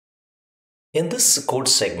In this code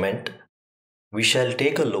segment, we shall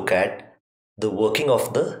take a look at the working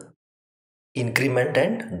of the increment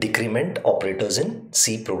and decrement operators in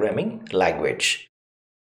C programming language.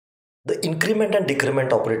 The increment and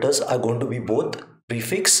decrement operators are going to be both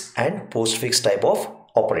prefix and postfix type of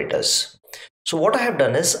operators. So what I have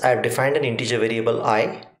done is I have defined an integer variable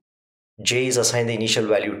I, j is assigned the initial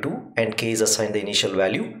value 2 and k is assigned the initial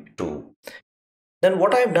value 2. Then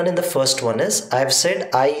what I have done in the first one is I have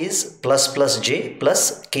said I is plus plus j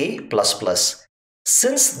plus k plus plus.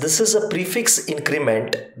 Since this is a prefix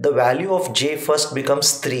increment, the value of j first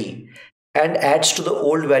becomes 3 and adds to the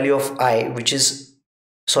old value of I, which is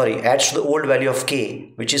adds to the old value of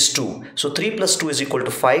k, which is 2. So 3 plus 2 is equal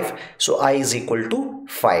to 5. So I is equal to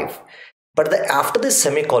 5. But after this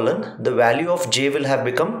semicolon, the value of j will have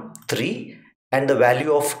become 3 and the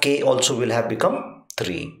value of k also will have become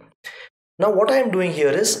 3. Now what I am doing here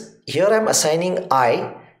is, here I am assigning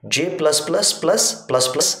I j plus plus plus plus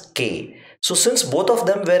plus k. So since both of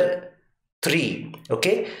them were 3,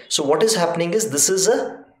 okay, so what is happening is this is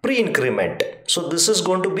a pre-increment. So this is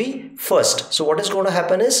going to be first. So what is going to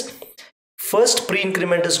happen is, first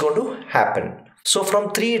pre-increment is going to happen. So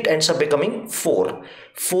from 3 it ends up becoming 4.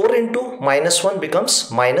 4 into minus 1 becomes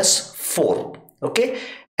minus 4, okay.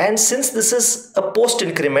 And since this is a post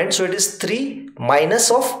increment, so it is 3 minus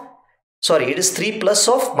of it is 3 plus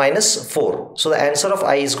of minus 4. So the answer of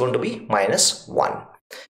I is going to be minus 1.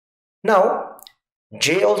 Now,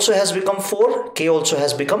 j also has become 4, k also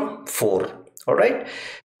has become 4. Alright.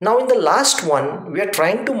 Now in the last one, we are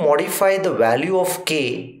trying to modify the value of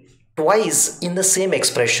k twice in the same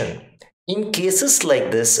expression. In cases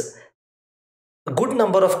like this, a good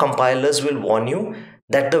number of compilers will warn you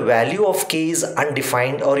that the value of k is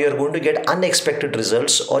undefined, or you're going to get unexpected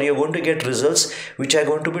results, or you're going to get results which are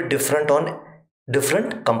going to be different on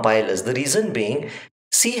different compilers. The reason being,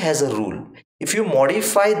 C has a rule. If you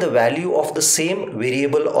modify the value of the same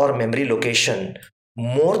variable or memory location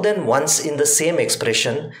more than once in the same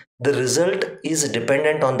expression, the result is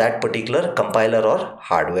dependent on that particular compiler or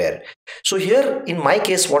hardware. So here in my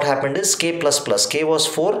case, what happened is k plus plus, k was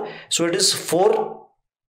 4, so it is 4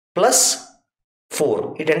 plus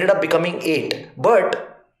 4, it ended up becoming 8,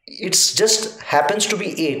 but it's just happens to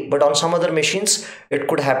be 8, but on some other machines it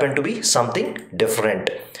could happen to be something different.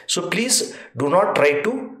 So please do not try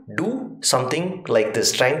to do something like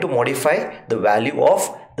this, trying to modify the value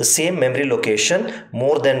of the same memory location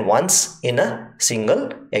more than once in a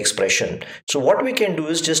single expression. So what we can do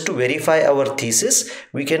is, just to verify our thesis,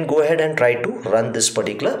 we can go ahead and try to run this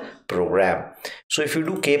particular program. So if you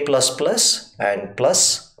do k plus plus and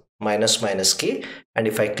plus minus minus k, and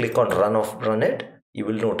if I click on run it, you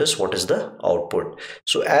will notice what is the output.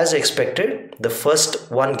 So as expected, the first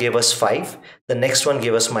one gave us 5, the next one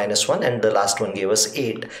gave us minus 1, and the last one gave us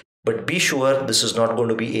 8. But be sure this is not going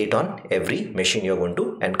to be 8 on every machine you're going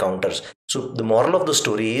to encounter. So the moral of the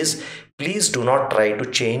story is, please do not try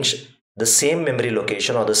to change the same memory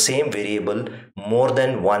location or the same variable more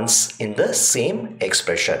than once in the same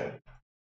expression.